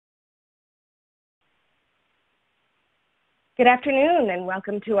Good afternoon and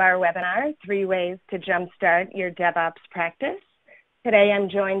welcome to our webinar, 3 Ways to Jumpstart Your DevOps Practice. Today I'm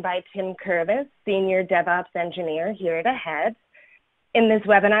joined by Tim Curvis, Senior DevOps Engineer here at AHEAD. In this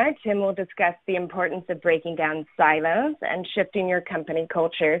webinar, Tim will discuss the importance of breaking down silos and shifting your company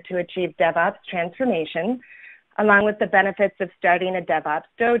culture to achieve DevOps transformation, along with the benefits of starting a DevOps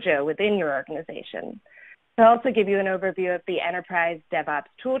dojo within your organization. He'll also give you an overview of the enterprise DevOps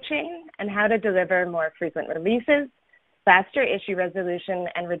toolchain and how to deliver more frequent releases, faster issue resolution,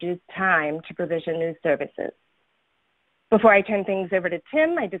 and reduce time to provision new services. Before I turn things over to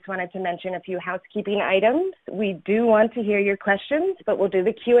Tim, I just wanted to mention a few housekeeping items. We do want to hear your questions, but we'll do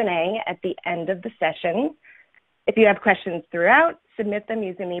the Q&A at the end of the session. If you have questions throughout, submit them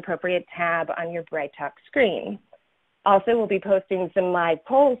using the appropriate tab on your BrightTalk screen. Also, we'll be posting some live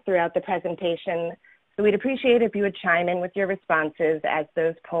polls throughout the presentation, so we'd appreciate if you would chime in with your responses as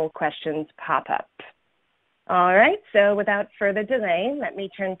those poll questions pop up. All right, so without further delay, let me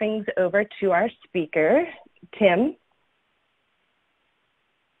turn things over to our speaker, Tim.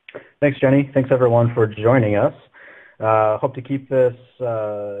 Thanks, Jenny. Thanks, everyone, for joining us. Hope to keep this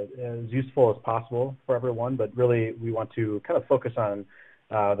as useful as possible for everyone, but really we want to kind of focus on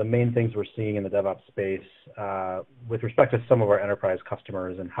the main things we're seeing in the DevOps space with respect to some of our enterprise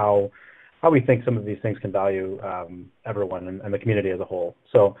customers and how we think some of these things can value everyone and the community as a whole.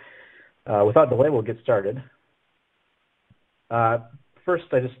 So without delay, we'll get started. First,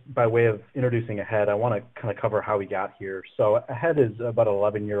 by way of introducing AHEAD, I want to kind of cover how we got here. So AHEAD is about an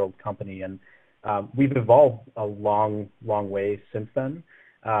 11-year-old company, and we've evolved a long way since then.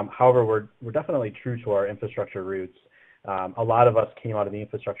 However, we're definitely true to our infrastructure roots. A lot of us came out of the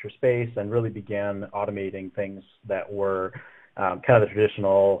infrastructure space and really began automating things that were kind of the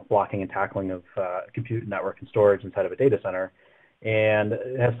traditional blocking and tackling of compute, network, and storage inside of a data center. And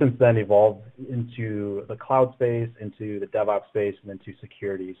it has since then evolved into the cloud space, into the DevOps space, and into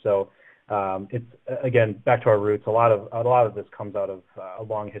security. So it's, again, back to our roots. A lot of this comes out of a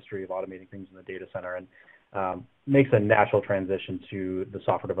long history of automating things in the data center and makes a natural transition to the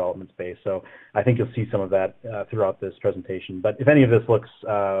software development space. So I think you'll see some of that throughout this presentation. But if any of this looks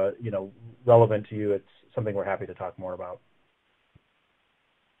relevant to you, it's something we're happy to talk more about.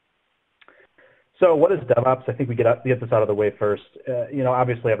 So what is DevOps? I think we get this out of the way first.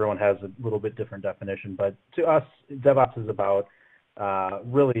 Obviously everyone has a little bit different definition, but to us, DevOps is about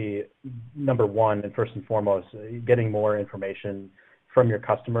really, number one, and first and foremost, getting more information from your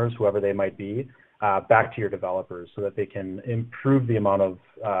customers, whoever they might be, back to your developers so that they can improve the amount of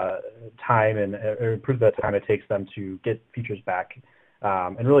time or improve the time it takes them to get features back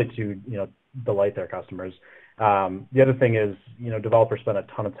and really to delight their customers. The other thing is, developers spend a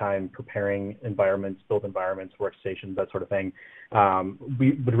ton of time preparing environments, build environments, workstations, that sort of thing.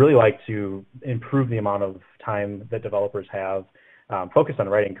 We would really like to improve the amount of time that developers have focused on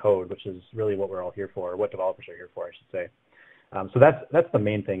writing code, which is really what we're all here for, or what developers are here for, I should say. So that's the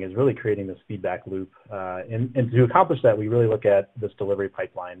main thing, is really creating this feedback loop. And to accomplish that, we really look at this delivery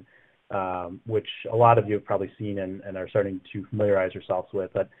pipeline, which a lot of you have probably seen and are starting to familiarize yourselves with.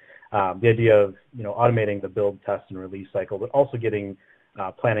 But the idea of automating the build, test, and release cycle, but also getting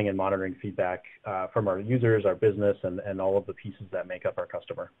planning and monitoring feedback from our users, our business, and all of the pieces that make up our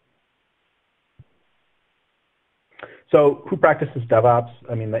customer. So who practices DevOps?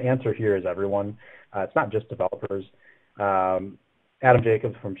 I mean, the answer here is everyone. It's not just developers. Adam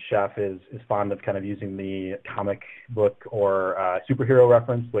Jacobs from Chef is fond of kind of using the comic book or superhero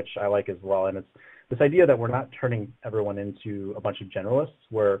reference, which I like as well. And it's this idea that we're not turning everyone into a bunch of generalists.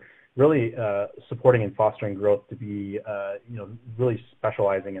 We're really supporting and fostering growth to be, really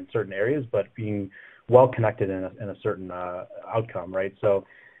specializing in certain areas, but being well connected in a certain outcome, right? So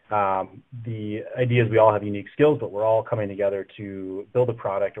the idea is we all have unique skills, but we're all coming together to build a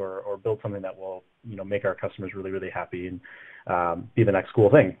product or build something that will, make our customers really, really happy and be the next cool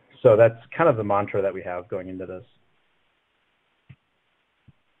thing. So that's kind of the mantra that we have going into this.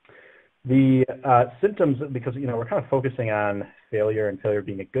 The symptoms, because we're kind of focusing on failure and failure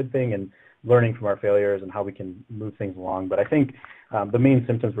being a good thing and learning from our failures and how we can move things along. But I think the main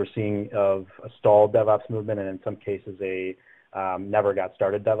symptoms we're seeing of a stalled DevOps movement, and in some cases a never got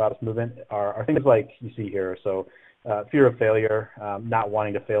started DevOps movement, are things like you see here. So fear of failure, not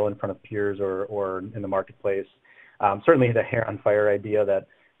wanting to fail in front of peers or in the marketplace. Certainly the hair on fire idea that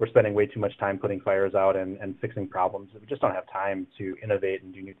we're spending way too much time putting fires out and fixing problems. We just don't have time to innovate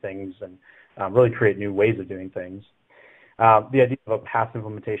and do new things and really create new ways of doing things. The idea of a past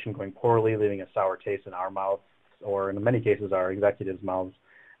implementation going poorly, leaving a sour taste in our mouths, or in many cases our executives' mouths,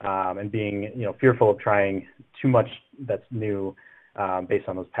 and being fearful of trying too much that's new based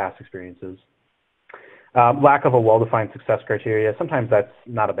on those past experiences. Lack of a well-defined success criteria. Sometimes that's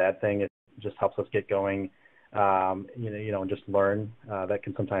not a bad thing. It just helps us get going, and just learn. That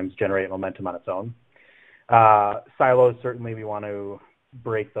can sometimes generate momentum on its own. Silos, certainly we want to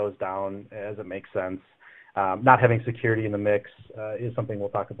break those down as it makes sense. Not having security in the mix is something we'll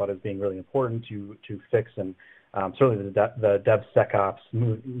talk about as being really important to fix, and certainly the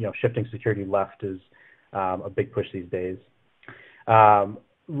DevSecOps, shifting security left is a big push these days.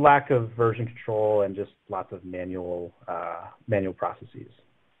 Lack of version control and just lots of manual processes.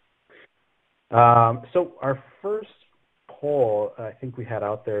 So our first poll I think we had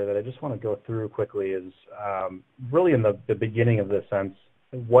out there that I just want to go through quickly is really in the beginning of this sense,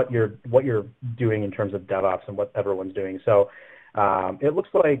 what you're doing in terms of DevOps and what everyone's doing. So it looks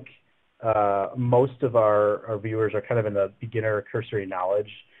like most of our viewers are kind of in the beginner cursory knowledge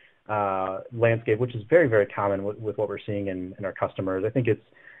landscape, which is very, very common with what we're seeing in our customers. I think it's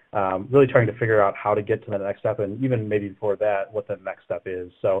really trying to figure out how to get to the next step, and even maybe before that, what the next step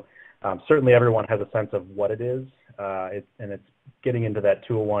is. So certainly everyone has a sense of what it is, and it's getting into that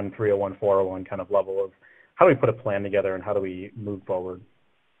 201, 301, 401 kind of level of how do we put a plan together and how do we move forward.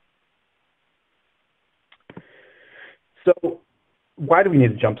 So why do we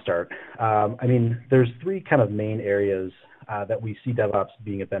need a jumpstart? I mean, there's three kind of main areas that we see DevOps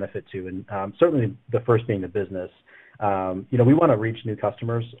being a benefit to, and certainly the first being the business. We want to reach new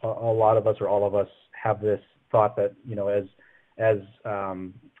customers. A lot of us or all of us have this thought that, as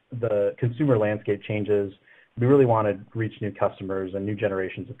the consumer landscape changes, we really want to reach new customers and new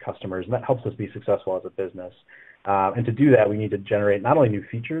generations of customers, and that helps us be successful as a business. And to do that, we need to generate not only new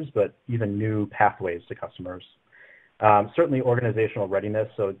features, but even new pathways to customers. Certainly organizational readiness,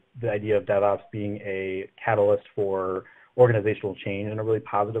 so the idea of DevOps being a catalyst for organizational change in a really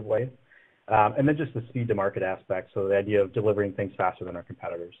positive way. And then just the speed to market aspect, so the idea of delivering things faster than our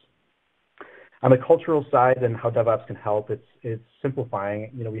competitors. On the cultural side and how DevOps can help, it's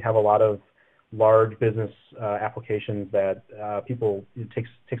simplifying. We have a lot of large business applications that it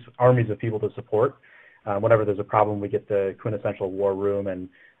takes armies of people to support. Whenever there's a problem, we get the quintessential war room and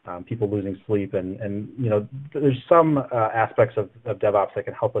people losing sleep, and there's some aspects of DevOps that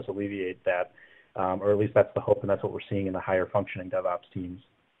can help us alleviate that, or at least that's the hope, and that's what we're seeing in the higher functioning DevOps teams.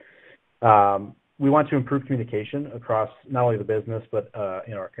 We want to improve communication across not only the business, but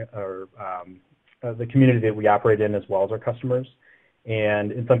the community that we operate in, as well as our customers.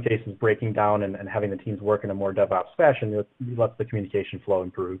 And in some cases, breaking down and having the teams work in a more DevOps fashion lets the communication flow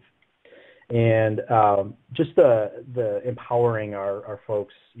improve. And just the empowering our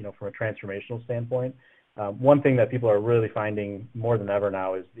folks, from a transformational standpoint. One thing that people are really finding more than ever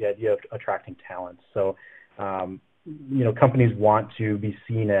now is the idea of attracting talent. So, companies want to be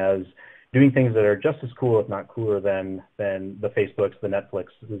seen as doing things that are just as cool, if not cooler, than the Facebooks, the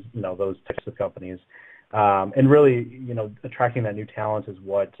Netflixes, those types of companies. And really, attracting that new talent is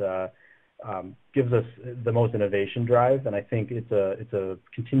what gives us the most innovation drive. And I think it's a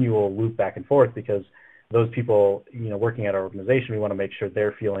continual loop back and forth, because those people, working at our organization, we want to make sure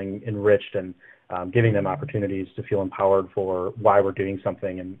they're feeling enriched and giving them opportunities to feel empowered for why we're doing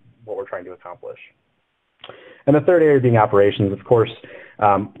something and what we're trying to accomplish. And the third area being operations, of course,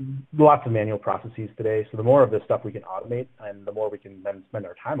 lots of manual processes today. So the more of this stuff we can automate, and the more we can then spend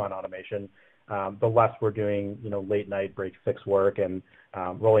our time on automation, the less we're doing, late night break fix work and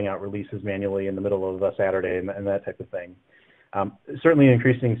rolling out releases manually in the middle of a Saturday and that type of thing. Certainly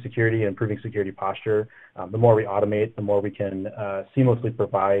increasing security and improving security posture. The more we automate, the more we can seamlessly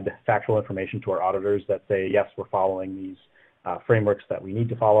provide factual information to our auditors that say, yes, we're following these frameworks that we need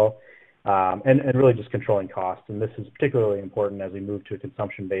to follow. And really just controlling costs. And this is particularly important as we move to a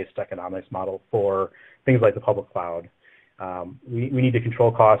consumption-based economics model for things like the public cloud. We need to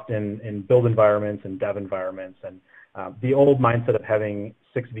control cost in build environments and dev environments. And the old mindset of having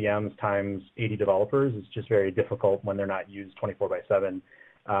 6 VMs times 80 developers is just very difficult when they're not used 24/7.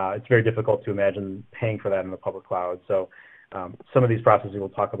 It's very difficult to imagine paying for that in the public cloud. So some of these processes we'll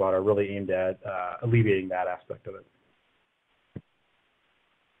talk about are really aimed at alleviating that aspect of it.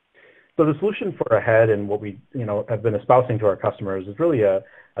 So the solution for ahead and what we have been espousing to our customers is really a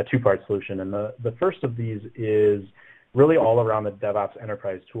two-part solution. And the first of these is really all around the DevOps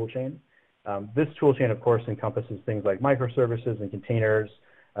enterprise toolchain. This toolchain, of course, encompasses things like microservices and containers,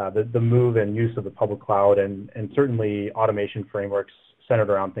 the move and use of the public cloud, and certainly automation frameworks centered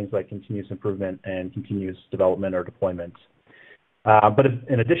around things like continuous improvement and continuous development or deployment. But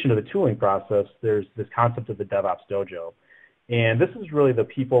in addition to the tooling process, there's this concept of the DevOps dojo. And this is really the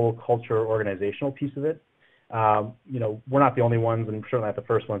people, culture, organizational piece of it. We're not the only ones, and certainly not the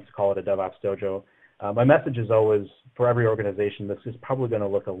first ones to call it a DevOps dojo. My message is always, for every organization, this is probably going to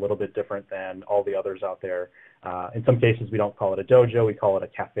look a little bit different than all the others out there. In some cases, we don't call it a dojo, we call it a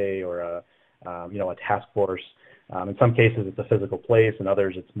cafe or a task force. In some cases, it's a physical place. In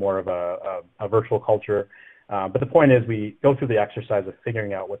others, it's more of a virtual culture. But the point is, we go through the exercise of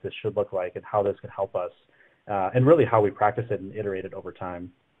figuring out what this should look like and how this can help us, and really how we practice it and iterate it over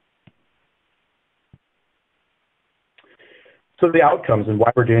time. So the outcomes and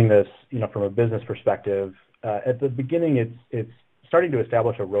why we're doing this, from a business perspective, at the beginning, it's starting to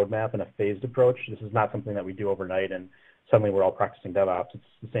establish a roadmap and a phased approach. This is not something that we do overnight and suddenly we're all practicing DevOps. It's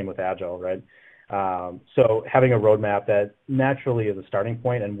the same with Agile, right? So having a roadmap that naturally is a starting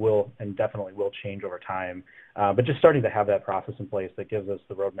point and definitely will change over time, but just starting to have that process in place that gives us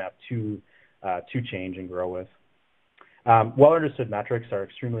the roadmap to change and grow with. Well-understood metrics are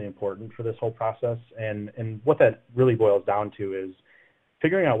extremely important for this whole process, and what that really boils down to is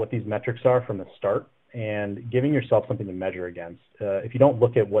figuring out what these metrics are from the start and giving yourself something to measure against. If you don't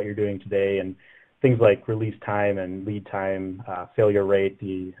look at what you're doing today and things like release time and lead time, failure rate,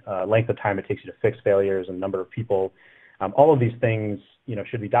 the length of time it takes you to fix failures and number of people, all of these things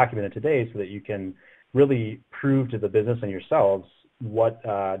should be documented today so that you can really prove to the business and yourselves what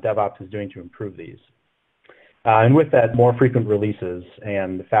DevOps is doing to improve these. And with that, more frequent releases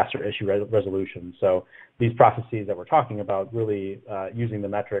and faster issue resolution. So these processes that we're talking about, really using the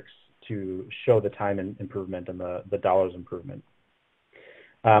metrics to show the time improvement and the dollars improvement.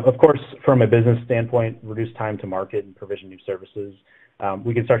 Of course, from a business standpoint, reduce time to market and provision new services.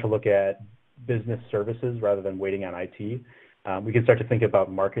 We can start to look at business services rather than waiting on IT. We can start to think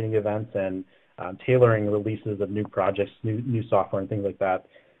about marketing events and tailoring releases of new projects, new software and things like that,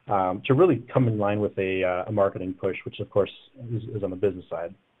 to really come in line with a marketing push, which of course is on the business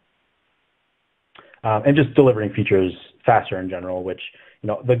side. And just delivering features faster in general, which,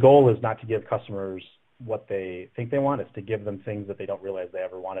 the goal is not to give customers what they think they want, it's to give them things that they don't realize they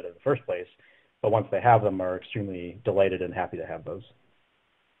ever wanted in the first place, but once they have them, are extremely delighted and happy to have those.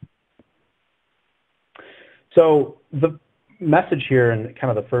 So the message here, and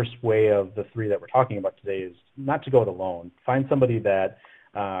kind of the first way of the three that we're talking about today, is not to go it alone. Find somebody that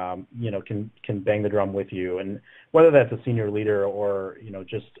can bang the drum with you, and whether that's a senior leader or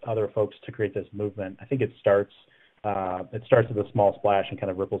just other folks to create this movement. I think it starts with a small splash and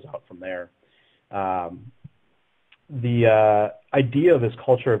kind of ripples out from there. The idea of this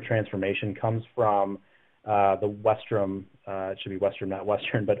culture of transformation comes from the Western, it should be Western, not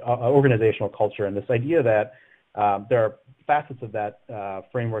Western, but organizational culture, and this idea that there are facets of that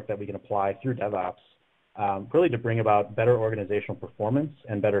framework that we can apply through DevOps, really to bring about better organizational performance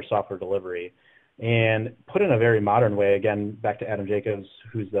and better software delivery. And put in a very modern way, again, back to Adam Jacobs,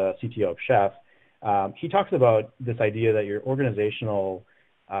 who's the CTO of Chef, he talks about this idea that your organizational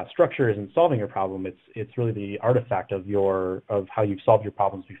structure isn't solving your problem. It's really the artifact of how you've solved your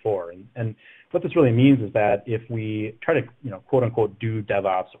problems before. And what this really means is that if we try to, quote unquote, do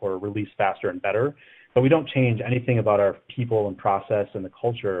DevOps or release faster and better, but we don't change anything about our people and process and the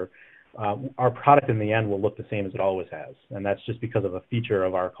culture, our product in the end will look the same as it always has. And that's just because of a feature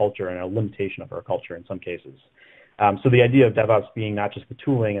of our culture and a limitation of our culture in some cases. So the idea of DevOps being not just the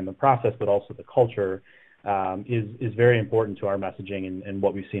tooling and the process, but also the culture, is very important to our messaging and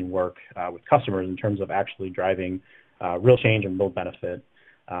what we've seen work with customers in terms of actually driving real change and real benefit.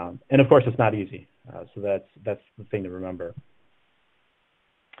 And of course, it's not easy. So that's the thing to remember.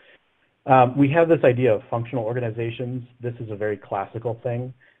 We have this idea of functional organizations. This is a very classical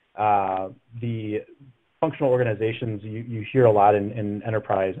thing. The functional organizations you hear a lot in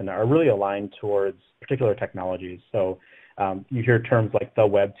enterprise and are really aligned towards particular technologies. So you hear terms like the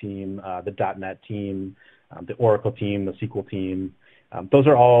web team, the .NET team, the Oracle team, the SQL team. Those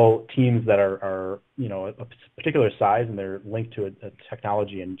are all teams that are a particular size, and they're linked to a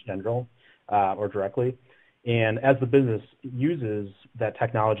technology in general or directly. And as the business uses that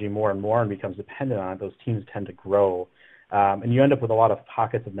technology more and more and becomes dependent on it, those teams tend to grow. And you end up with a lot of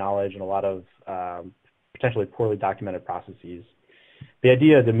pockets of knowledge and a lot of potentially poorly documented processes. The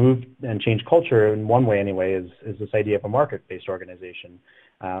idea to move and change culture, in one way anyway, is this idea of a market-based organization.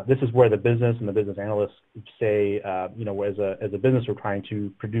 This is where the business and the business analysts say, as a business, we're trying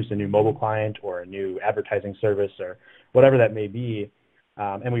to produce a new mobile client or a new advertising service or whatever that may be.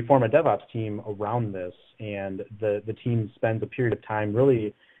 And we form a DevOps team around this, and the team spends a period of time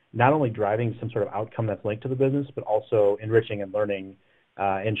really not only driving some sort of outcome that's linked to the business, but also enriching and learning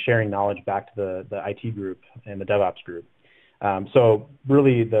and sharing knowledge back to the IT group and the DevOps group. So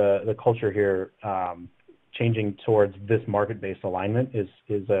really the culture here changing towards this market-based alignment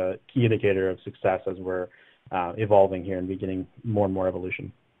is a key indicator of success as we're evolving here and beginning more and more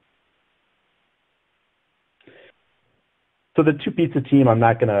evolution. So the two-pizza team, I'm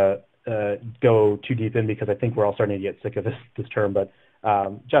not going to go too deep in because I think we're all starting to get sick of this term, but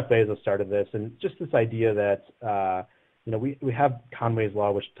Jeff Bezos started this, and just this idea that we have Conway's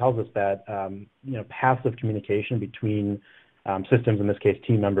Law, which tells us that paths of communication between systems, in this case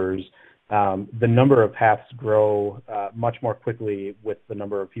team members, the number of paths grow much more quickly with the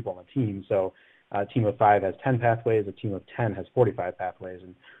number of people on the team. So a team of 5 has 10 pathways, a team of 10 has 45 pathways,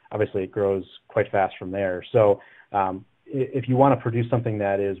 and obviously it grows quite fast from there. So if you want to produce something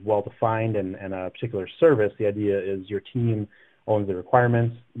that is well-defined and a particular service, the idea is your team owns the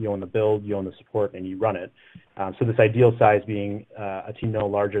requirements, you own the build, you own the support, and you run it. So this ideal size being a team no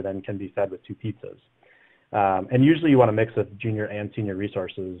larger than can be fed with 2 pizzas. And usually you want a mix of junior and senior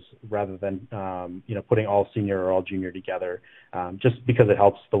resources rather than putting all senior or all junior together, just because it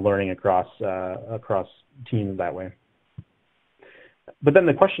helps the learning across teams that way. But then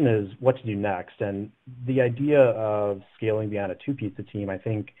the question is what to do next, and the idea of scaling beyond a 2-pizza team, I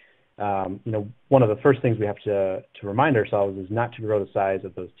think one of the first things we have to remind ourselves is not to grow the size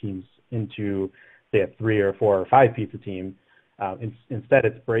of those teams into, say, a 3 or 4 or 5 pizza team. Instead,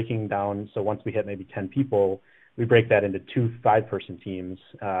 it's breaking down. So once we hit maybe 10 people, we break that into 2 5-person teams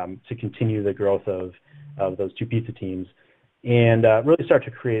to continue the growth of those 2 pizza teams, and really start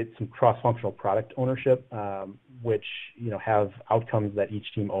to create some cross-functional product ownership, which have outcomes that each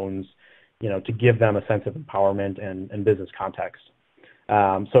team owns, to give them a sense of empowerment and business context.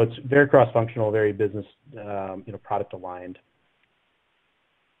 So it's very cross-functional, very business, product aligned.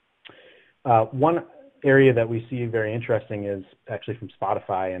 One area that we see very interesting is actually from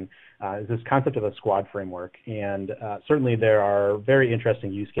Spotify, and is this concept of a squad framework. And certainly there are very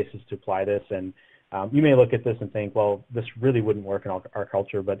interesting use cases to apply this. And you may look at this and think, well, this really wouldn't work in our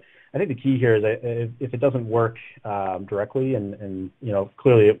culture. But I think the key here is that if it doesn't work directly, and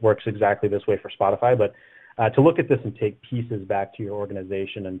clearly it works exactly this way for Spotify, but to look at this and take pieces back to your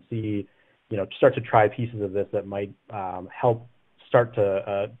organization and see, start to try pieces of this that might help start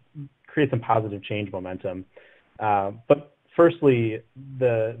to create some positive change momentum. But firstly,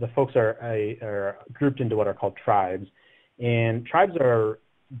 the folks are grouped into what are called tribes, and tribes are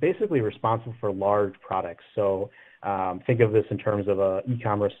basically responsible for large products. So think of this in terms of an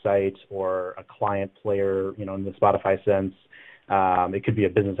e-commerce site or a client player, in the Spotify sense. It could be a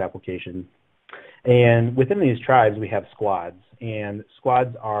business application. And within these tribes, we have squads. And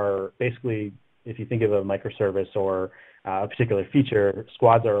squads are basically, if you think of a microservice or a particular feature,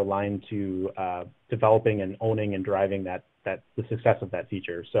 squads are aligned to developing and owning and driving the success of that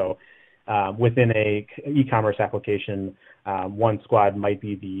feature. So within a e-commerce application, one squad might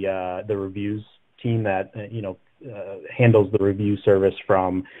be the reviews team that handles the review service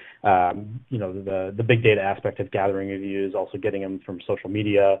from the big data aspect of gathering reviews, also getting them from social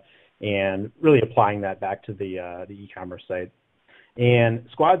media, and really applying that back to the e-commerce site. And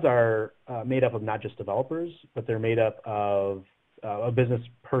squads are made up of not just developers, but they're made up of a business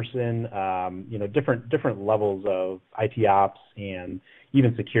person, different levels of IT ops and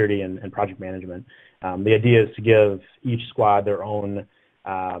even security and project management. The idea is to give each squad their own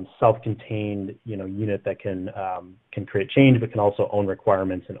self-contained unit that can create change, but can also own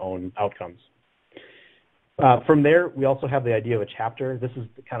requirements and own outcomes. From there, we also have the idea of a chapter. This is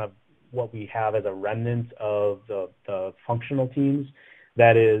kind of what we have as a remnant of the functional teams.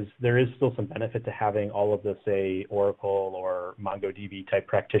 That is, there is still some benefit to having all of the, say, Oracle or MongoDB type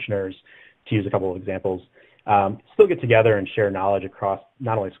practitioners, to use a couple of examples, still get together and share knowledge across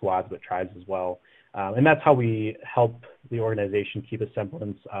not only squads, but tribes as well. And that's how we help the organization keep a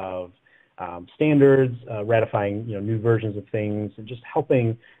semblance of standards, ratifying new versions of things, and just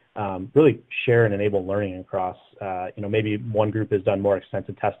helping really share and enable learning across, maybe one group has done more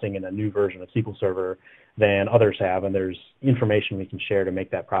extensive testing in a new version of SQL Server than others have, and there's information we can share to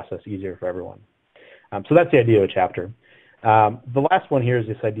make that process easier for everyone. So that's the idea of a chapter. The last one here is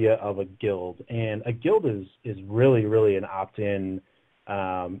this idea of a guild, and a guild is really an opt-in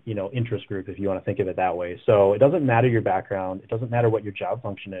interest group, if you want to think of it that way. So it doesn't matter your background, it doesn't matter what your job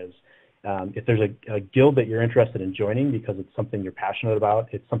function is. If there's a guild that you're interested in joining because it's something you're passionate about,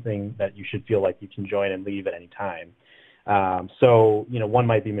 it's something that you should feel like you can join and leave at any time. So one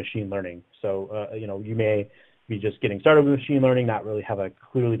might be machine learning. So you may be just getting started with machine learning, not really have a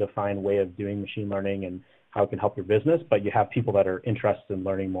clearly defined way of doing machine learning and how it can help your business, but you have people that are interested in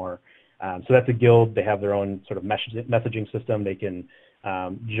learning more. So that's a guild. They have their own sort of messaging system. They can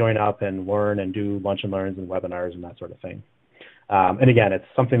join up and learn and do lunch and learns and webinars and that sort of thing. And again, it's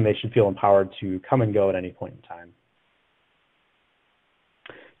something they should feel empowered to come and go at any point in time.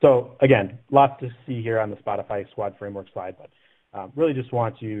 So again, lots to see here on the Spotify Squad Framework slide, but really just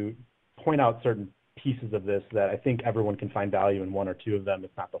want to point out certain pieces of this that I think everyone can find value in one or two of them,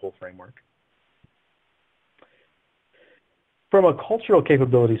 if not the whole framework. From a cultural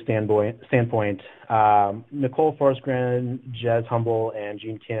capability standpoint, Nicole Forsgren, Jez Humble, and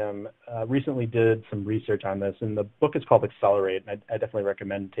Gene Kim recently did some research on this, and the book is called Accelerate, and I definitely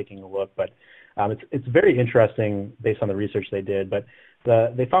recommend taking a look. But it's very interesting based on the research they did. But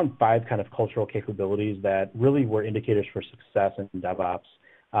they found 5 kind of cultural capabilities that really were indicators for success in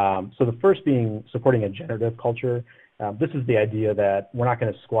DevOps. So the first being supporting a generative culture. This is the idea that we're not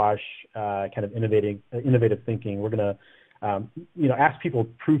going to squash kind of innovative thinking. We're going to ask people to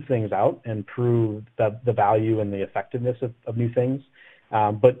prove things out and prove the value and the effectiveness of new things,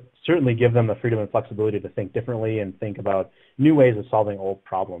 but certainly give them the freedom and flexibility to think differently and think about new ways of solving old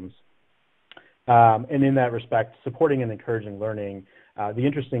problems. And in that respect, supporting and encouraging learning. The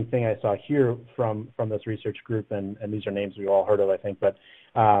interesting thing I saw here from this research group, and these are names we all heard of, I think, but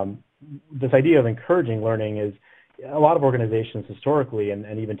this idea of encouraging learning is a lot of organizations historically and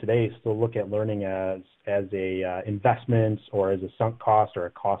even today still look at learning as a investment or as a sunk cost or a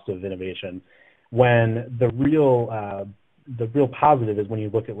cost of innovation, when the real positive is when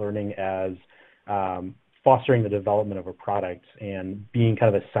you look at learning as fostering the development of a product and being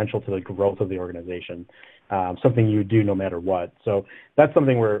kind of essential to the growth of the organization, something you do no matter what. So that's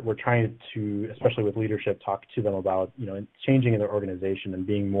something we're trying to, especially with leadership, talk to them about, changing in their organization and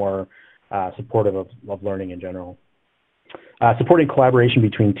being more supportive of learning in general. Supporting collaboration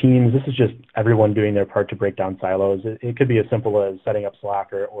between teams. This is just everyone doing their part to break down silos. It could be as simple as setting up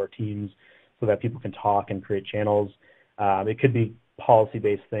Slack or Teams so that people can talk and create channels. It could be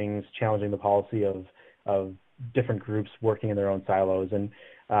policy-based things, challenging the policy of different groups working in their own silos, and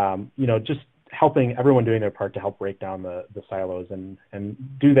just helping everyone doing their part to help break down the silos and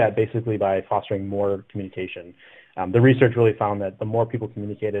do that basically by fostering more communication. The research really found that the more people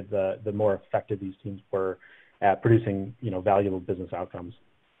communicated, the more effective these teams were at producing, valuable business outcomes.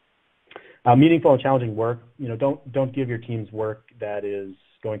 Meaningful and challenging work. Don't give your teams work that is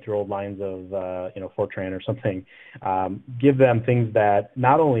going through old lines of, Fortran or something. Give them things that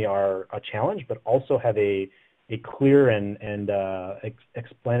not only are a challenge, but also have a clear and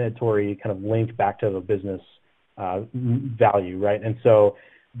explanatory kind of link back to the business value, right? And so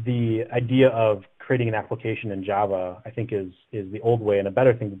the idea of creating an application in Java, I think, is the old way, and a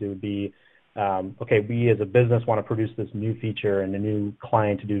better thing to do would be, okay, we as a business want to produce this new feature and a new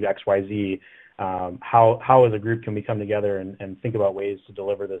client to do X, Y, Z. How as a group can we come together and think about ways to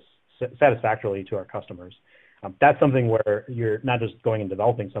deliver this satisfactorily to our customers? That's something where you're not just going and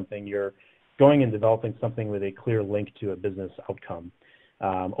developing something, you're going and developing something with a clear link to a business outcome,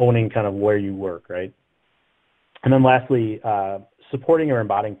 owning kind of where you work, right? And then lastly, supporting or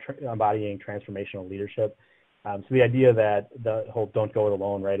embodying transformational leadership. So the idea that the whole don't go it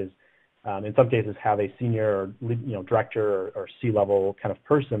alone, right, is in some cases have a senior or director or C-level kind of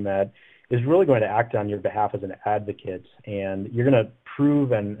person that is really going to act on your behalf as an advocate, and you're going to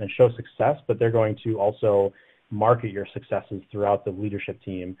prove and show success, but they're going to also market your successes throughout the leadership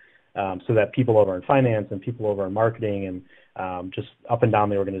team, so that people over in finance and people over in marketing and just up and down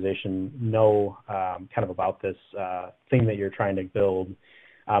the organization know kind of about this thing that you're trying to build.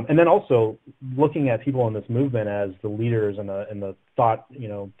 And then also looking at people in this movement as the leaders and the thought,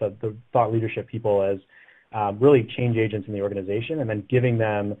 the thought leadership people as really change agents in the organization, and then giving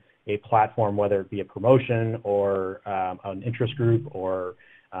them a platform, whether it be a promotion or an interest group or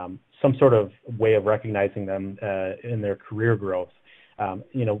some sort of way of recognizing them in their career growth.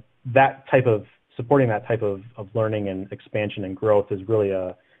 That type of supporting that type of learning and expansion and growth is really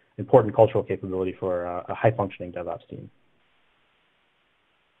a important cultural capability for a high functioning DevOps team.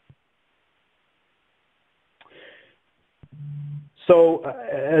 So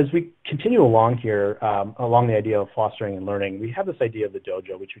as we continue along here, along the idea of fostering and learning, we have this idea of the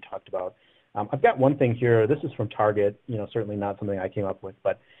dojo, which we talked about. I've got one thing here. This is from Target, certainly not something I came up with,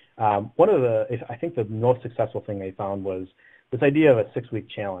 but one of I think the most successful thing they found was this idea of a 6-week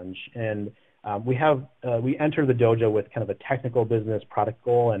challenge. And we enter the dojo with kind of a technical business product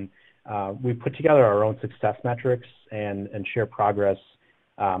goal, and we put together our own success metrics and share progress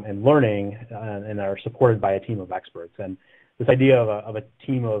and learning, and are supported by a team of experts. And this idea of a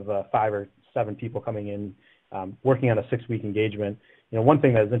team of 5 or 7 people coming in, working on a 6-week engagement, one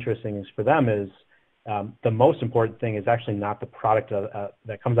thing that is interesting is for them is the most important thing is actually not the product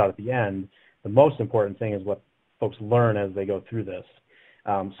that comes out at the end. The most important thing is what folks learn as they go through this.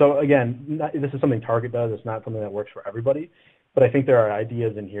 So again, this is something Target does. It's not something that works for everybody, but I think there are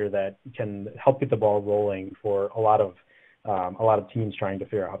ideas in here that can help get the ball rolling for a lot of teams trying to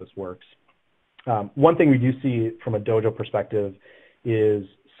figure out how this works. One thing we do see from a dojo perspective is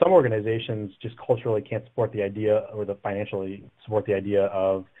some organizations just culturally can't support the idea or financially support the idea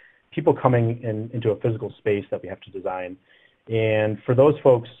of people coming into a physical space that we have to design. And for those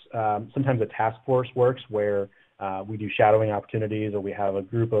folks, sometimes a task force works where we do shadowing opportunities, or we have a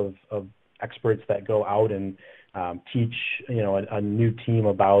group of experts that go out and teach, a new team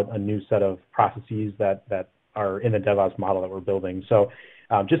about a new set of processes that are in the DevOps model that we're building. So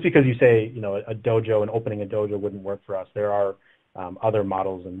just because you say, a dojo and opening a dojo wouldn't work for us, there are other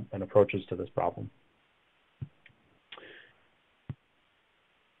models and approaches to this problem.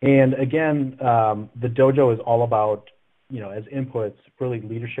 And again, the dojo is all about, as inputs, really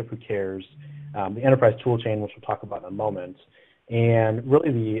leadership who cares, the enterprise tool chain, which we'll talk about in a moment, and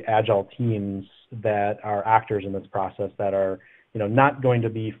really the agile teams that are actors in this process that are, not going to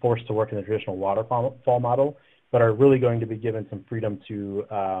be forced to work in the traditional waterfall model, but are really going to be given some freedom to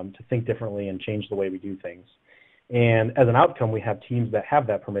think differently and change the way we do things. And as an outcome, we have teams that have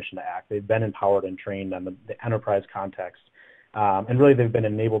that permission to act. They've been empowered and trained on the enterprise context, and really they've been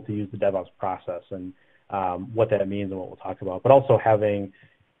enabled to use the DevOps process and what that means and what we'll talk about, but also having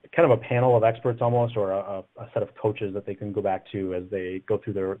kind of a panel of experts almost, or a set of coaches that they can go back to as they go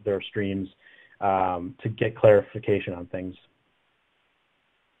through their streams to get clarification on things.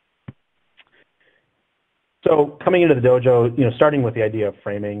 So coming into the dojo, starting with the idea of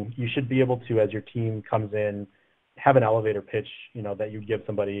framing, you should be able to, as your team comes in, have an elevator pitch, that you give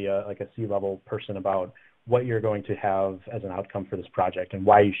somebody like a C-level person about what you're going to have as an outcome for this project and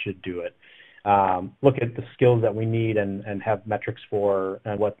why you should do it. Look at the skills that we need and have metrics for,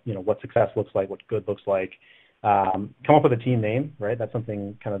 and what success looks like, what good looks like. Come up with a team name, right? That's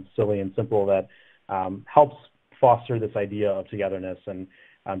something kind of silly and simple that helps foster this idea of togetherness and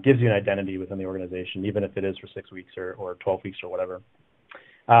gives you an identity within the organization, even if it is for 6 weeks or 12 weeks or whatever.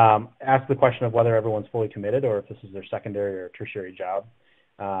 Ask the question of whether everyone's fully committed or if this is their secondary or tertiary job.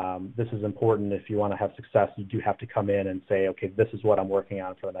 This is important. If you want to have success, you do have to come in and say, okay, this is what I'm working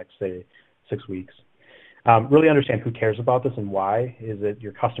on for the next, say, 6 weeks. Really understand who cares about this and why. Is it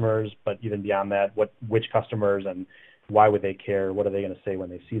your customers, but even beyond that, which customers and why would they care? What are they going to say when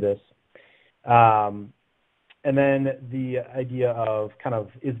they see this? And then the idea of kind of,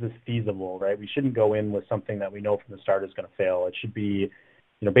 is this feasible, right? We shouldn't go in with something that we know from the start is going to fail. It should be,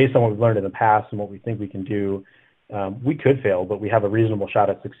 based on what we've learned in the past and what we think we can do. We could fail, but we have a reasonable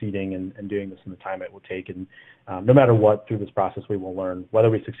shot at succeeding and doing this in the time it will take. And no matter what, through this process, we will learn. Whether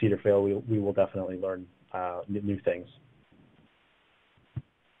we succeed or fail, we will definitely learn new things.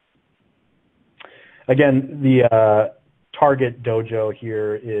 Again, the target dojo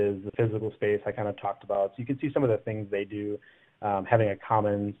here is the physical space I kind of talked about. So you can see some of the things they do, having a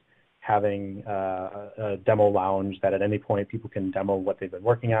commons, having a demo lounge that at any point people can demo what they've been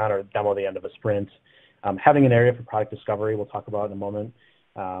working on or demo the end of a sprint. Having an area for product discovery, we'll talk about in a moment,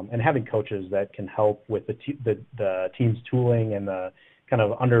 and having coaches that can help with the team's tooling and the kind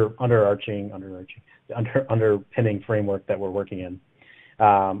of underpinning framework that we're working in.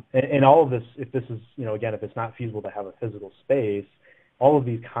 And all of this, if this is, again, if it's not feasible to have a physical space, all of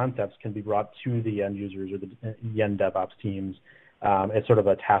these concepts can be brought to the end users or the end DevOps teams as sort of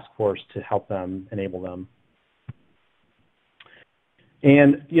a task force to help them, enable them.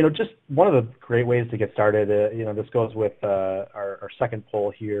 And, just one of the great ways to get started, this goes with our second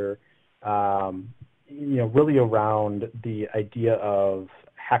poll here, really around the idea of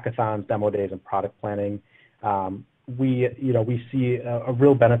hackathons, demo days, and product planning. We see a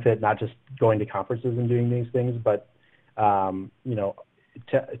real benefit, not just going to conferences and doing these things, but,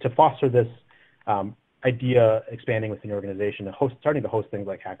 to foster this idea expanding within your organization, starting to host things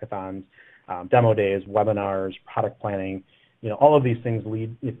like hackathons, demo days, webinars, product planning. All of these things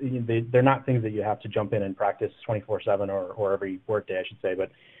they're not things that you have to jump in and practice 24/7 or every workday, I should say,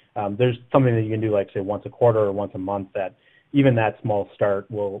 but there's something that you can do, like, say, once a quarter or once a month, that even that small start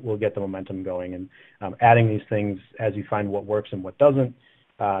will get the momentum going. And adding these things as you find what works and what doesn't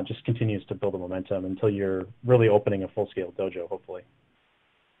just continues to build the momentum until you're really opening a full-scale dojo, hopefully.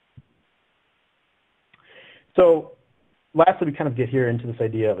 So lastly, we kind of get here into this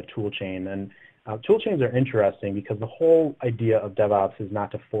idea of a tool chain. And tool chains are interesting because the whole idea of DevOps is not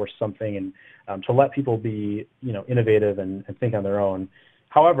to force something and to let people be, innovative and think on their own.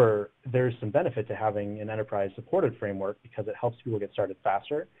 However, there's some benefit to having an enterprise-supported framework because it helps people get started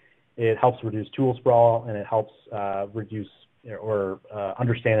faster. It helps reduce tool sprawl, and it helps reduce or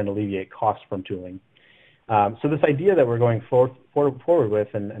understand and alleviate costs from tooling. So this idea that we're going forward with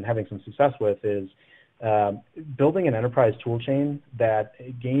and having some success with is building an enterprise tool chain that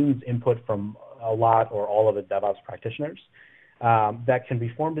gains input from a lot or all of the DevOps practitioners that can be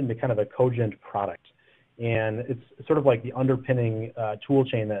formed into kind of a cogent product. And it's sort of like the underpinning tool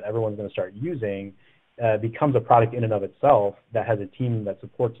chain that everyone's going to start using becomes a product in and of itself that has a team that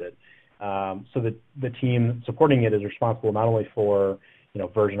supports it. So the team supporting it is responsible not only for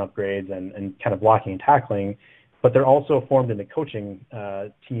version upgrades and kind of blocking and tackling, but they're also formed into coaching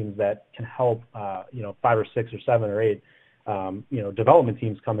teams that can help 5 or 6 or 7 or 8 development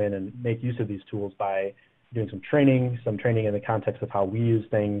teams come in and make use of these tools by doing some training in the context of how we use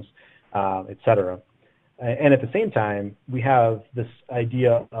things, et cetera. And at the same time, we have this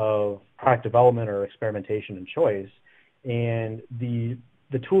idea of product development or experimentation and choice, and the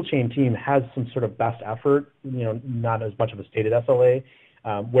tool chain team has some sort of best effort, not as much of a stated SLA,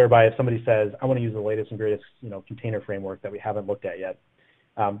 whereby if somebody says, I want to use the latest and greatest container framework that we haven't looked at yet,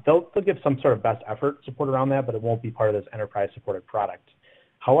 they'll give some sort of best effort support around that, but it won't be part of this enterprise supported product.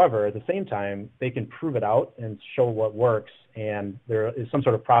 However, at the same time, they can prove it out and show what works, and there is some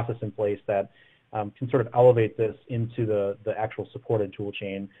sort of process in place that can sort of elevate this into the actual supported tool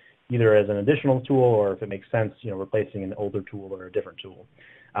chain, either as an additional tool or, if it makes sense, replacing an older tool or a different tool.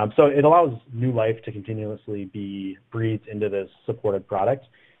 So it allows new life to continuously be breathed into this supported product,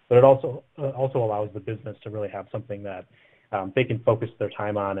 but it also allows the business to really have something that they can focus their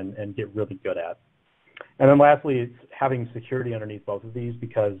time on and get really good at. And then lastly, it's having security underneath both of these,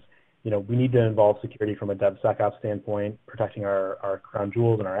 because we need to involve security from a DevSecOps standpoint, protecting our crown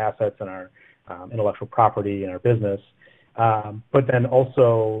jewels and our assets and our intellectual property and our business. But then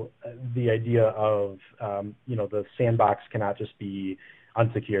also the idea of, the sandbox cannot just be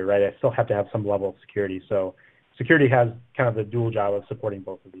unsecure, right? I still have to have some level of security. So security has kind of the dual job of supporting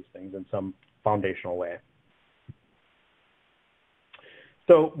both of these things in some foundational way.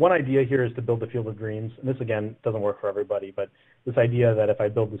 So one idea here is to build the field of dreams. And this, again, doesn't work for everybody, but this idea that if I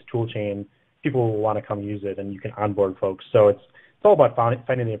build this tool chain, people will want to come use it and you can onboard folks. So it's all about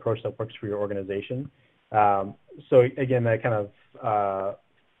finding the approach that works for your organization. So again, that kind of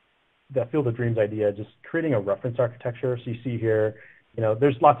that field of dreams idea, just creating a reference architecture. So you see here,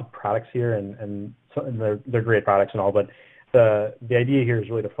 there's lots of products here, and they're great products and all, but the idea here is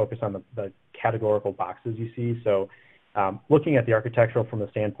really to focus on the categorical boxes you see. So looking at the architectural from the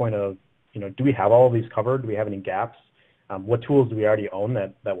standpoint of, do we have all of these covered? Do we have any gaps? What tools do we already own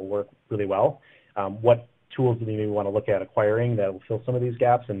that will work really well? What tools do we maybe want to look at acquiring that will fill some of these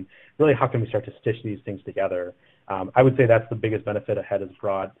gaps? And really, how can we start to stitch these things together? I would say that's the biggest benefit Ahead has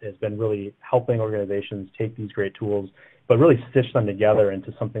brought, has been really helping organizations take these great tools, but really stitch them together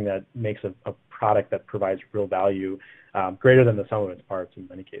into something that makes a product that provides real value, greater than the sum of its parts in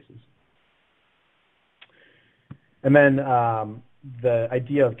many cases. And then the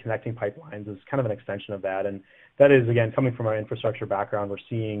idea of connecting pipelines is kind of an extension of that. And that is, again, coming from our infrastructure background, we're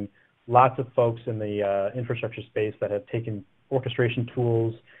seeing lots of folks in the infrastructure space that have taken orchestration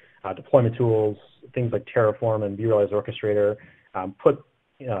tools, deployment tools, things like Terraform and vRealize Orchestrator, put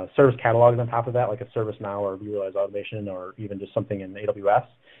service catalogs on top of that, like a ServiceNow or vRealize Automation, or even just something in AWS,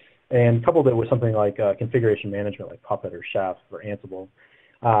 and coupled it with something like configuration management, like Puppet or Chef or Ansible.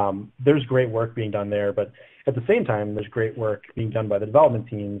 There's great work being done there, but at the same time, there's great work being done by the development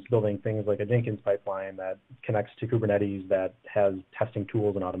teams, building things like a Jenkins pipeline that connects to Kubernetes, that has testing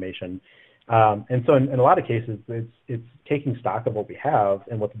tools and automation. And so in a lot of cases, it's taking stock of what we have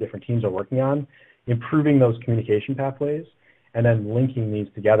and what the different teams are working on, improving those communication pathways, and then linking these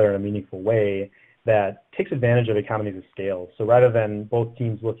together in a meaningful way that takes advantage of economies of scale. So rather than both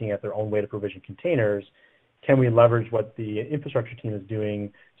teams looking at their own way to provision containers, can we leverage what the infrastructure team is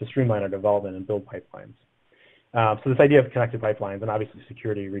doing to streamline our development and build pipelines? So this idea of connected pipelines, and obviously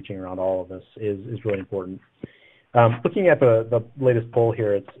security reaching around all of this, is really important. Looking at the latest poll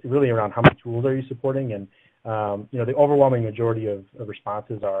here, it's really around how many tools are you supporting, and the overwhelming majority of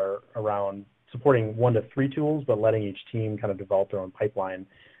responses are around supporting 1 to 3 tools, but letting each team kind of develop their own pipeline.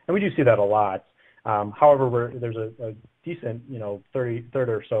 And we do see that a lot. However, there's a decent, third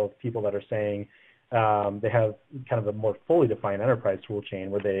or so of people that are saying they have kind of a more fully defined enterprise tool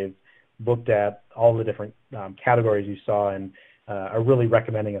chain where they've looked at all the different categories you saw and are really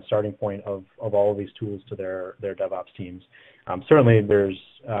recommending a starting point of all of these tools to their DevOps teams. Certainly, there's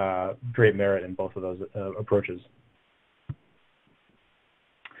great merit in both of those approaches.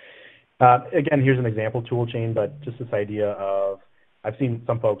 Again, here's an example tool chain, but just this idea of, I've seen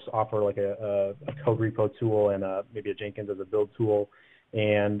some folks offer like a code repo tool and maybe a Jenkins as a build tool,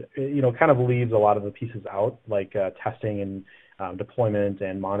 and kind of leaves a lot of the pieces out, like testing and deployment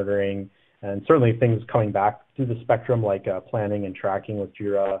and monitoring, and certainly things coming back through the spectrum, like planning and tracking with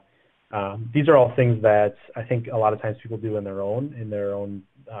Jira. These are all things that I think a lot of times people do in their own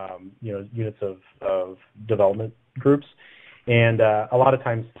units of development groups. And a lot of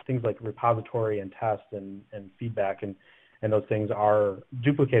times things like repository and test and feedback and those things are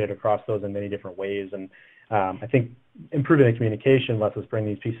duplicated across those in many different ways. And I think improving the communication lets us bring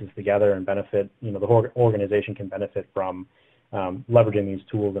these pieces together and benefit, the whole organization can benefit from leveraging these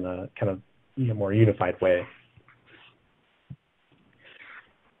tools in a kind of more unified way.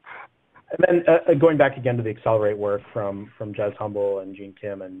 And then going back again to the Accelerate work from Jez Humble and Gene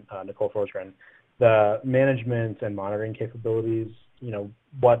Kim and Nicole Forsgren, the management and monitoring capabilities,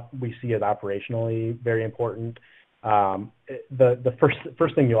 what we see as operationally very important. The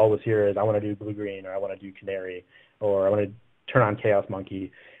first thing you always hear is, I want to do blue-green, or I want to do canary, or I want to turn on chaos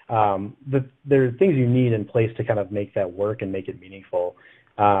monkey. There are things you need in place to kind of make that work and make it meaningful.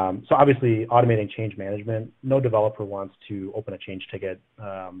 So obviously automating change management, no developer wants to open a change ticket,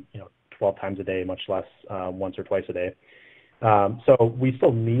 12 times a day, much less once or twice a day. So we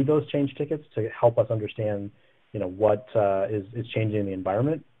still need those change tickets to help us understand, what is changing in the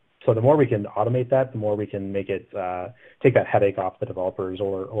environment. So the more we can automate that, the more we can make it take that headache off the developers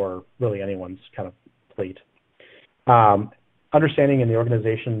or really anyone's kind of plate. Understanding in the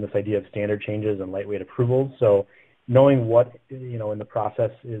organization this idea of standard changes and lightweight approvals. So knowing what in the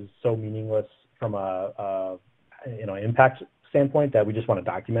process is so meaningless from a impact standpoint that we just want to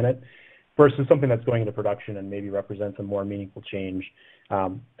document it, versus something that's going into production and maybe represents a more meaningful change.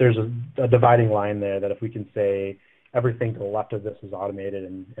 There's a dividing line there that if we can say everything to the left of this is automated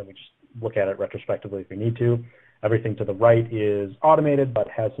and we just look at it retrospectively if we need to, everything to the right is automated but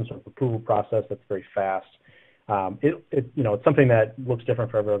has some sort of approval process that's very fast. It's something that looks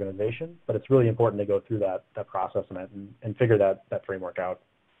different for every organization, but it's really important to go through that process and figure that framework out.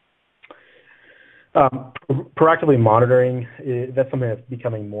 Proactively monitoring, that's something that's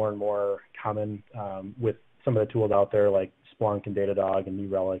becoming more and more common with some of the tools out there like Splunk and Datadog and New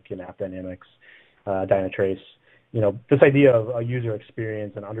Relic and AppDynamics, Dynatrace. This idea of a user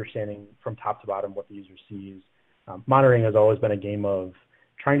experience and understanding from top to bottom what the user sees. Monitoring has always been a game of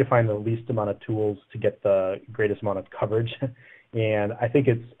trying to find the least amount of tools to get the greatest amount of coverage. And I think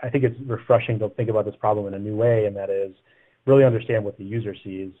it's refreshing to think about this problem in a new way, and that is really understand what the user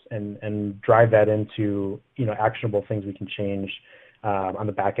sees and drive that into actionable things we can change on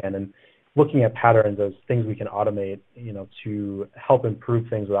the back end, and looking at patterns as things we can automate to help improve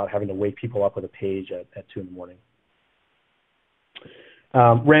things without having to wake people up with a page at 2 in the morning.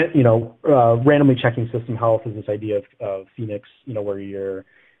 Randomly checking system health is this idea of Phoenix, where you're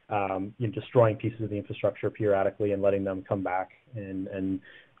destroying pieces of the infrastructure periodically and letting them come back, and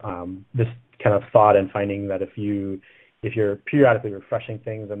this kind of thought and finding that if you're periodically refreshing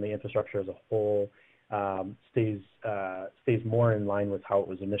things, and the infrastructure as a whole stays more in line with how it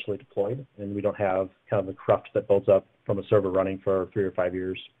was initially deployed, and we don't have kind of the corrupt that builds up from a server running for 3 or 5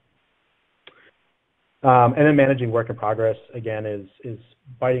 years. And then managing work in progress, again, is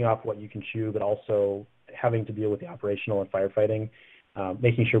biting off what you can chew, but also having to deal with the operational and firefighting,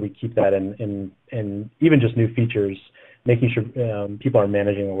 making sure we keep that in even just new features, making sure people are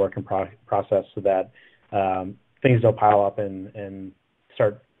managing the work in process so that things don't pile up and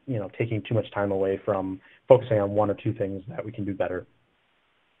start taking too much time away from focusing on 1 or 2 things that we can do better.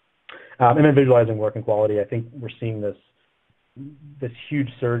 And then visualizing work and quality. I think we're seeing this huge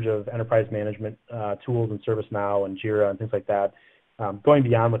surge of enterprise management tools in ServiceNow and Jira and things like that, going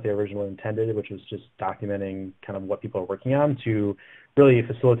beyond what they originally intended, which was just documenting kind of what people are working on, to really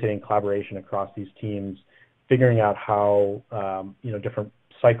facilitating collaboration across these teams, figuring out how different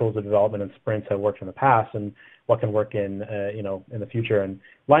cycles of development and sprints have worked in the past and what can work in the future, and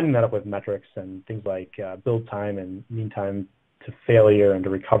lining that up with metrics and things like build time and mean time to failure and to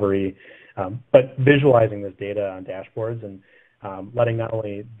recovery, but visualizing this data on dashboards and letting not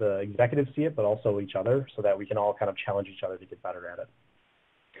only the executives see it, but also each other, so that we can all kind of challenge each other to get better at it.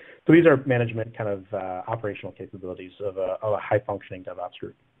 So these are management kind of operational capabilities of a high-functioning DevOps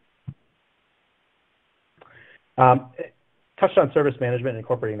group. Touched on service management and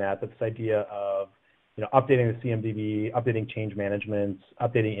incorporating that, but this idea of updating the CMDB, updating change management,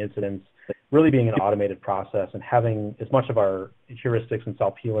 updating incidents, really being an automated process and having as much of our heuristics and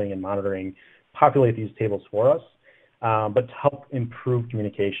self-healing and monitoring populate these tables for us, but to help improve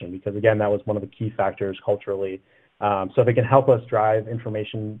communication, because again, that was one of the key factors culturally. So if it can help us drive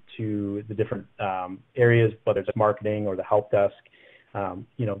information to the different areas, whether it's marketing or the help desk,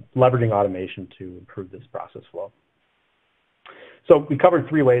 leveraging automation to improve this process flow. So we covered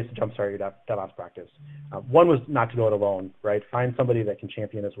 3 ways to jumpstart your DevOps practice. One was not to go it alone, right? Find somebody that can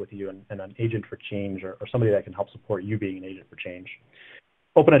champion this with you and an agent for change, or somebody that can help support you being an agent for change.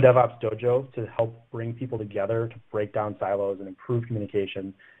 Open a DevOps dojo to help bring people together to break down silos and improve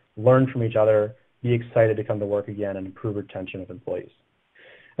communication, learn from each other, be excited to come to work again, and improve retention of employees.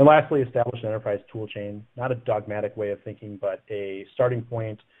 And lastly, establish an enterprise tool chain, not a dogmatic way of thinking, but a starting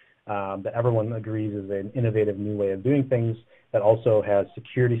point that everyone agrees is an innovative new way of doing things that also has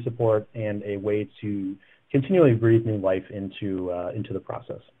security support and a way to continually breathe new life into the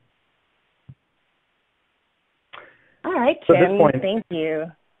process. All right, Tim, thank you.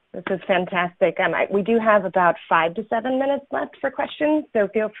 This is fantastic. We do have about 5 to 7 minutes left for questions, so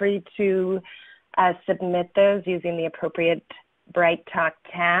feel free to submit those using the appropriate Bright Talk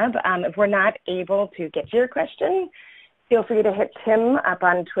tab. If we're not able to get to your question, feel free to hit Tim up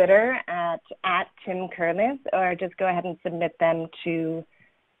on Twitter at Tim Curlis, or just go ahead and submit them to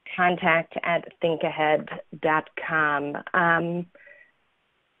contact@thinkahead.com.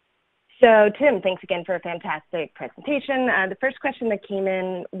 So Tim, thanks again for a fantastic presentation. The first question that came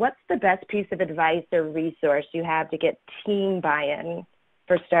in, what's the best piece of advice or resource you have to get team buy-in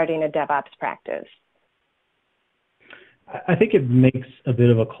for starting a DevOps practice? I think it makes a bit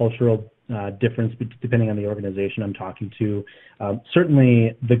of a cultural difference depending on the organization I'm talking to.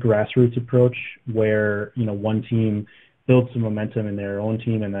 Certainly the grassroots approach where, one team builds some momentum in their own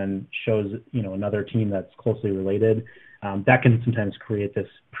team and then shows, another team that's closely related. That can sometimes create this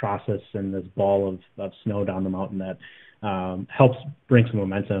process and this ball of snow down the mountain that helps bring some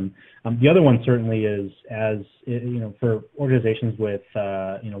momentum. The other one certainly is, for organizations with,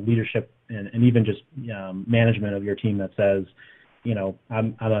 leadership and even just management of your team that says,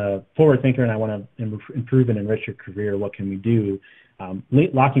 I'm a forward thinker and I want to improve and enrich your career. What can we do?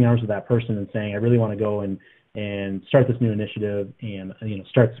 Locking arms with that person and saying, I really want to go and start this new initiative and,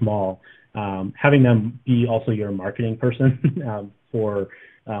 start small. Having them be also your marketing person for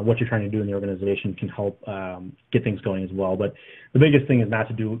what you're trying to do in the organization can help get things going as well. But the biggest thing is not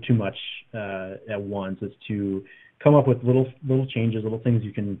to do too much at once. Is to come up with little changes, little things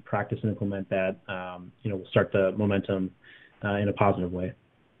you can practice and implement that will start the momentum in a positive way.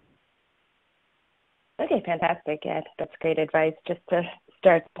 Okay, fantastic. Yeah, that's great advice. Just to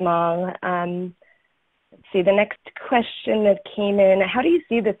start small. Let's see, the next question that came in, how do you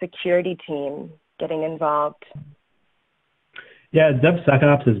see the security team getting involved? Yeah,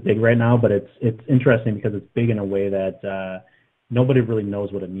 DevSecOps is big right now, but it's interesting because it's big in a way that nobody really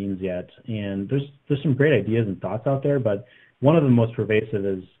knows what it means yet. And there's some great ideas and thoughts out there, but one of the most pervasive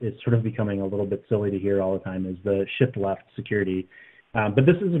is sort of becoming a little bit silly to hear all the time is the shift left security. But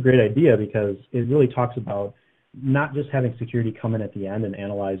this is a great idea because it really talks about not just having security come in at the end and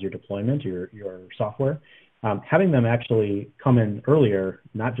analyze your deployment, your software, having them actually come in earlier,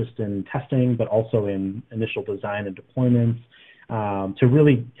 not just in testing, but also in initial design and deployments, to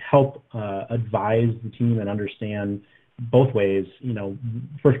really help advise the team and understand both ways.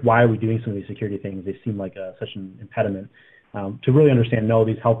 First, why are we doing some of these security things? They seem like such an impediment. To really understand, no,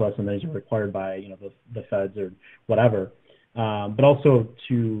 these help us and these are required by the feds or whatever. But also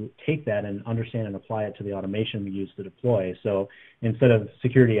to take that and understand and apply it to the automation we use to deploy. So instead of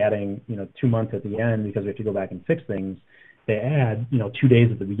security adding 2 months at the end because we have to go back and fix things, they add 2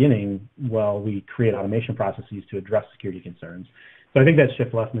 days at the beginning while we create automation processes to address security concerns. So I think that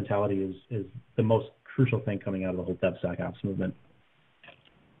shift left mentality is the most crucial thing coming out of the whole DevSecOps movement.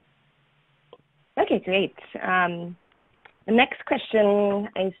 Okay, great. The next question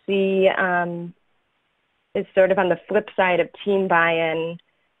I see is sort of on the flip side of team buy-in.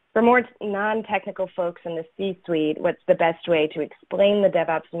 For more non-technical folks in the C-suite, what's the best way to explain the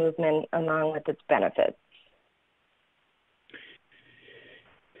DevOps movement along with its benefits?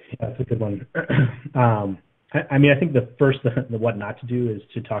 Yeah, that's a good one. I think the first, the what not to do is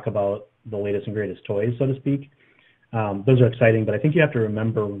to talk about the latest and greatest toys, so to speak. Those are exciting, but I think you have to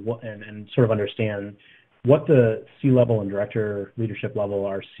remember and sort of understand what the C-level and director leadership level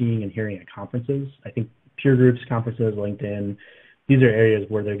are seeing and hearing at conferences. I think peer groups, conferences, LinkedIn, these are areas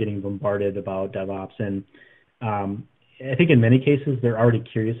where they're getting bombarded about DevOps. And I think in many cases, they're already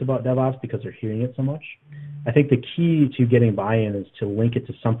curious about DevOps because they're hearing it so much. I think the key to getting buy-in is to link it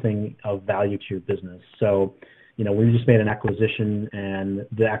to something of value to your business. So, we just made an acquisition and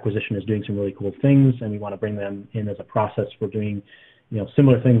the acquisition is doing some really cool things and we want to bring them in as a process for doing,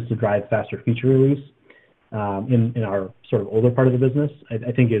 similar things to drive faster feature release in our sort of older part of the business,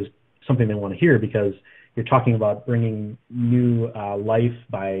 I think is something they want to hear because you're talking about bringing new life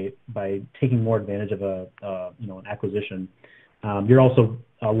by taking more advantage of an acquisition. You're also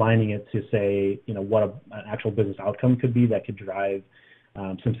aligning it to say, what an actual business outcome could be that could drive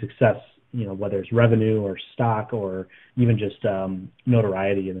some success, whether it's revenue or stock or even just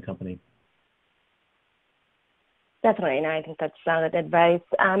notoriety in the company. Definitely, and I think that's solid advice.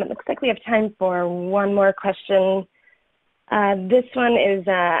 It looks like we have time for one more question. This one is,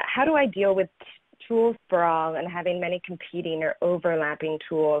 how do I deal with tool sprawl and having many competing or overlapping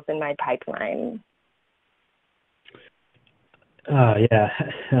tools in my pipeline? Yeah.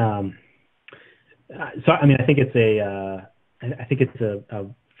 So I mean, I think it's a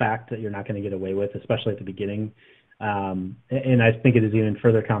fact that you're not going to get away with, especially at the beginning. And I think it is even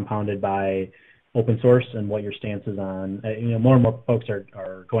further compounded by open source and what your stance is on. More and more folks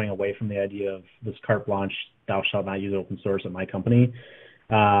are going away from the idea of this carte blanche, thou shalt not use open source at my company.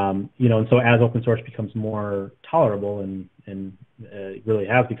 And so as open source becomes more tolerable and it really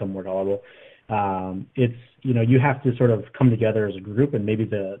has become more tolerable, it's, you have to sort of come together as a group, and maybe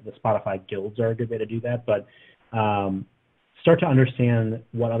the Spotify guilds are a good way to do that, but start to understand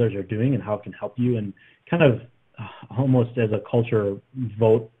what others are doing and how it can help you, and kind of almost as a culture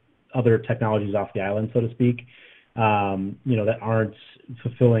vote other technologies off the island, so to speak, that aren't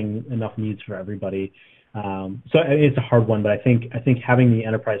fulfilling enough needs for everybody. So it's a hard one, but I think having the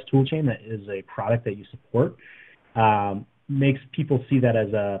enterprise toolchain that is a product that you support makes people see that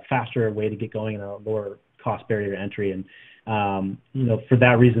as a faster way to get going and a lower cost barrier to entry. And for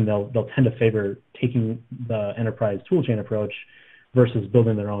that reason, they'll tend to favor taking the enterprise toolchain approach versus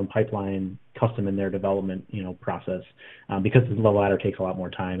building their own pipeline custom in their development process, because the ladder takes a lot more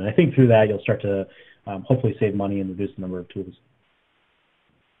time. And I think through that, you'll start to hopefully save money and reduce the number of tools.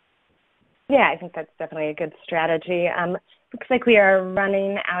 Yeah, I think that's definitely a good strategy. Looks like we are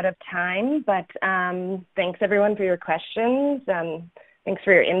running out of time, but thanks everyone for your questions. Thanks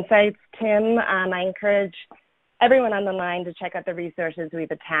for your insights, Tim. I encourage everyone on the line to check out the resources we've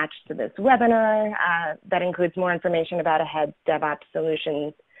attached to this webinar. That includes more information about AHEAD's DevOps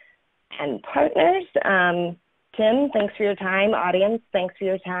solutions and partners. Tim, thanks for your time. Audience, thanks for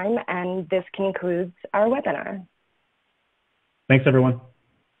your time. And this concludes our webinar. Thanks, everyone.